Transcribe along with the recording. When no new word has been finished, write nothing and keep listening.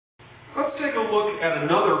Let's take a look at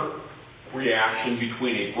another reaction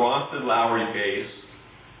between a Bronsted-Lowry base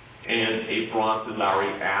and a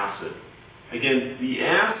Bronsted-Lowry acid. Again, the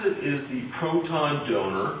acid is the proton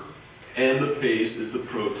donor and the base is the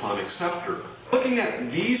proton acceptor. Looking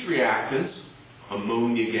at these reactants,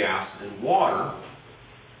 ammonia gas and water,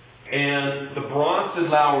 and the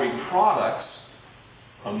Bronsted-Lowry products,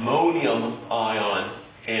 ammonium ion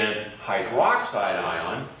and hydroxide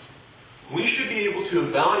ion, we should be able to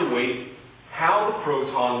evaluate how the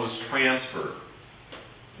proton was transferred.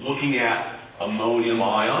 Looking at ammonium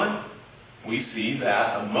ion, we see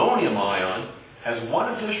that ammonium ion has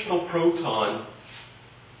one additional proton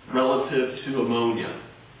relative to ammonia.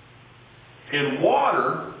 And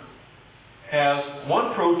water has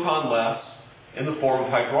one proton less in the form of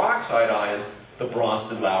hydroxide ion, the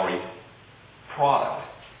Bronsted-Lowry product.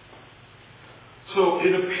 So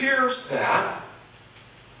it appears that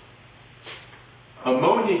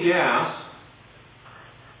ammonia gas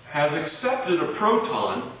has accepted a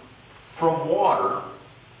proton from water,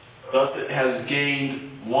 thus it has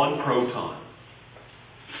gained one proton.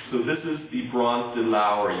 So this is the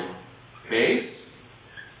Bronsted-Lowry base.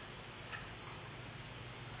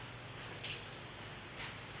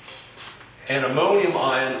 And ammonium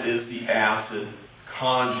ion is the acid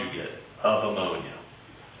conjugate of ammonia.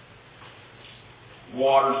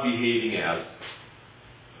 Water is behaving as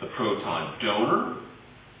the proton donor,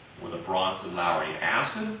 or the Bronsted-Lowry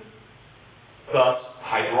acid. Thus,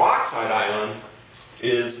 hydroxide ion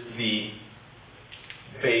is the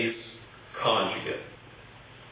base conjugate.